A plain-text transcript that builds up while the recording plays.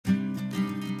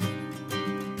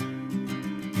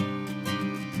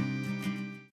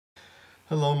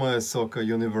Hello my soccer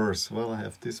universe. Well, I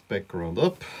have this background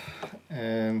up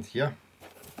and yeah,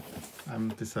 I'm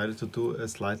decided to do a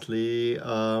slightly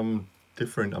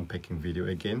different unpacking video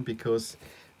again because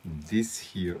this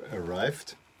here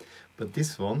arrived, but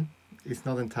this one is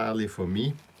not entirely for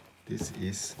me. This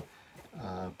is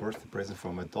a birthday present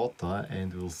for my daughter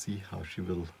and we'll see how she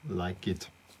will like it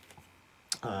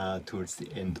towards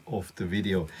the end of the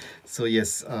video. So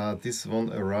yes, this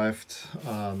one arrived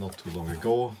not too long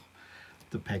ago.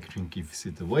 The packaging gives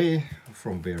it away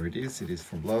from where it is. It is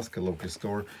from Laska, local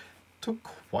store. Took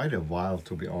quite a while,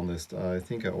 to be honest. I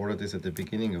think I ordered this at the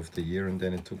beginning of the year and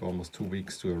then it took almost 2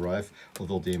 weeks to arrive,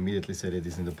 although they immediately said it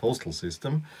is in the postal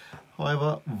system.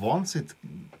 However, once it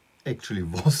actually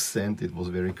was sent, it was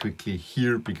very quickly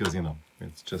here because, you know,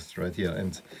 it's just right here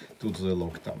and due to the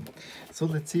lockdown. So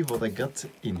let's see what I got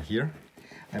in here.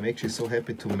 I'm actually so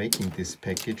happy to making this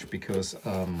package because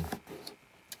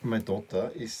my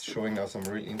daughter is showing us some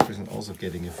real interest in also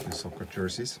getting a few soccer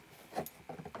jerseys.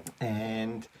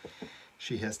 And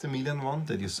she has the Milan one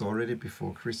that you saw already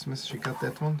before Christmas. She got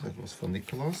that one, that was for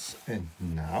Nicholas. And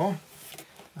now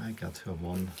I got her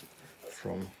one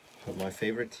from my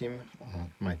favorite team.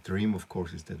 My dream, of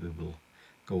course, is that we will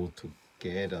go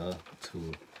together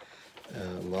to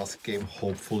last game,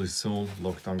 hopefully soon.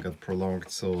 Lockdown got prolonged,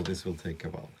 so this will take a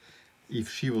while.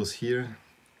 If she was here,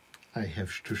 I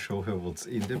have to show her what's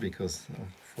in there because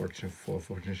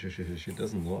unfortunately she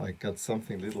doesn't know. I got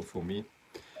something little for me.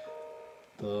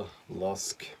 The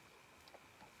Lask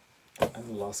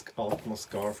Alkmaar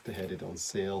scarf, they had it on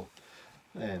sale,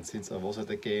 and since I was at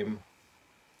the game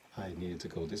I needed to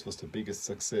go. This was the biggest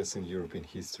success in European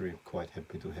history. Quite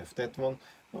happy to have that one.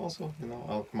 Also, you know,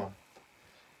 Alkmaar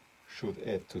should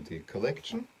add to the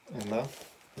collection. And now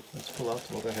let's pull out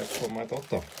what I have for my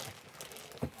daughter,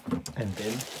 and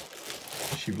then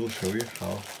she will show you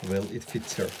how well it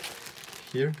fits her.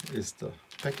 Here is the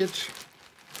package.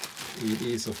 It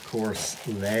is, of course,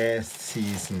 last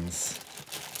season's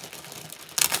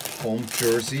home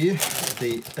jersey,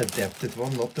 the adapted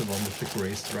one, not the one with the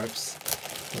grey stripes,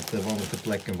 but the one with the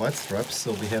black and white stripes.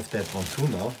 So we have that one too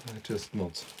now.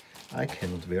 I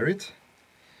cannot wear it.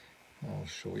 I'll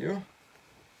show you.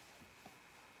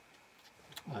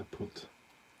 I put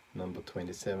number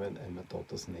 27 and my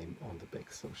daughter's name on the back,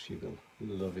 so she will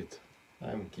love it.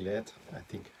 I'm glad. I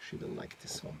think she will like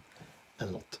this one a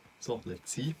lot. So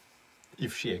let's see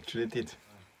if she actually did.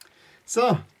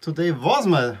 So today was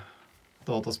my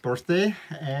daughter's birthday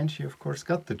and she of course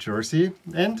got the jersey,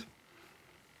 and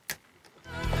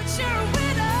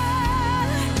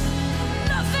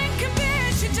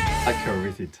like her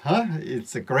with it, huh?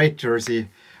 It's a great jersey,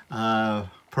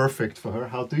 perfect for her.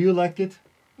 How do you like it?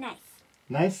 Nice.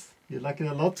 Nice? You like it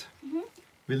a lot? Mm-hmm.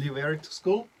 Will you wear it to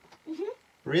school? Mm-hmm.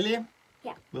 Really?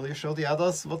 Yeah. Will you show the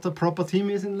others what the proper team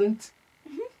is in Linz?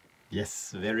 Mm-hmm.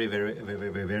 Yes, very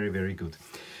good.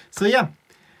 So yeah,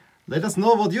 let us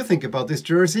know what you think about this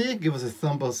jersey. Give us a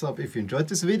thumbs up if you enjoyed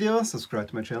this video. Subscribe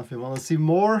to my channel if you want to see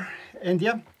more. And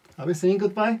yeah, are we saying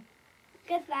goodbye?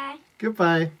 Goodbye.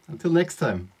 Goodbye. Until next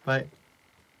time. Bye.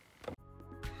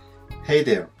 Hey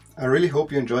there. I really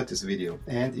hope you enjoyed this video.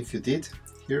 And if you did,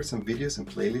 here are some videos and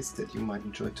playlists that you might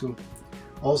enjoy too.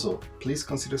 Also, please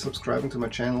consider subscribing to my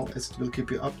channel as it will keep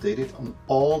you updated on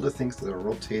all the things that are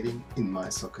rotating in my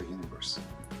soccer universe.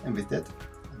 And with that,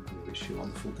 I'm going to wish you a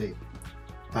wonderful day.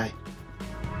 Bye.